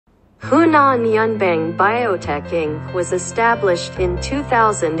Hunan Yunbang Biotech Inc. was established in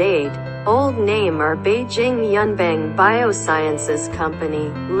 2008, old name are Beijing Yunbang Biosciences Company,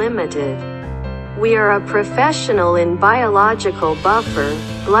 Limited. We are a professional in biological buffer,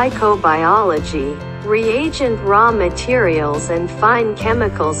 glycobiology, reagent raw materials and fine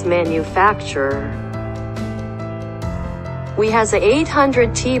chemicals manufacturer. We has a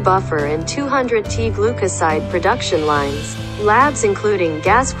 800T buffer and 200T glucoside production lines, labs including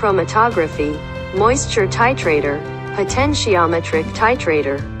gas chromatography, moisture titrator, potentiometric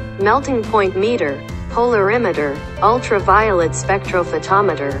titrator, melting point meter, polarimeter, ultraviolet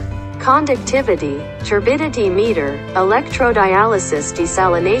spectrophotometer, conductivity, turbidity meter, electrodialysis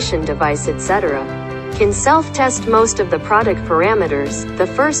desalination device etc. Can self-test most of the product parameters, the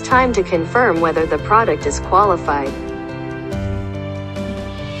first time to confirm whether the product is qualified.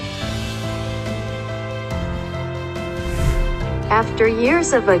 After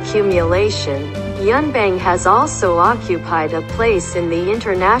years of accumulation, Yunbang has also occupied a place in the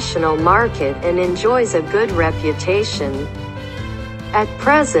international market and enjoys a good reputation. At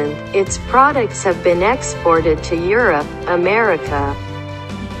present, its products have been exported to Europe, America,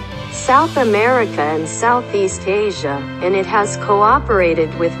 South America and Southeast Asia, and it has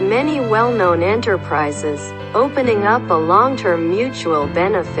cooperated with many well-known enterprises, opening up a long-term mutual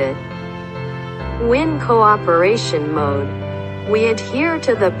benefit. Win cooperation mode. We adhere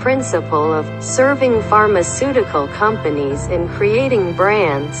to the principle of serving pharmaceutical companies and creating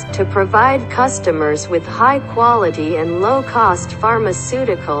brands to provide customers with high-quality and low-cost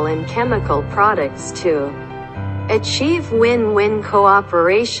pharmaceutical and chemical products to achieve win-win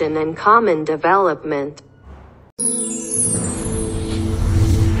cooperation and common development.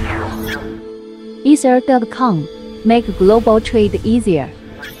 Ether.com. Make global trade easier.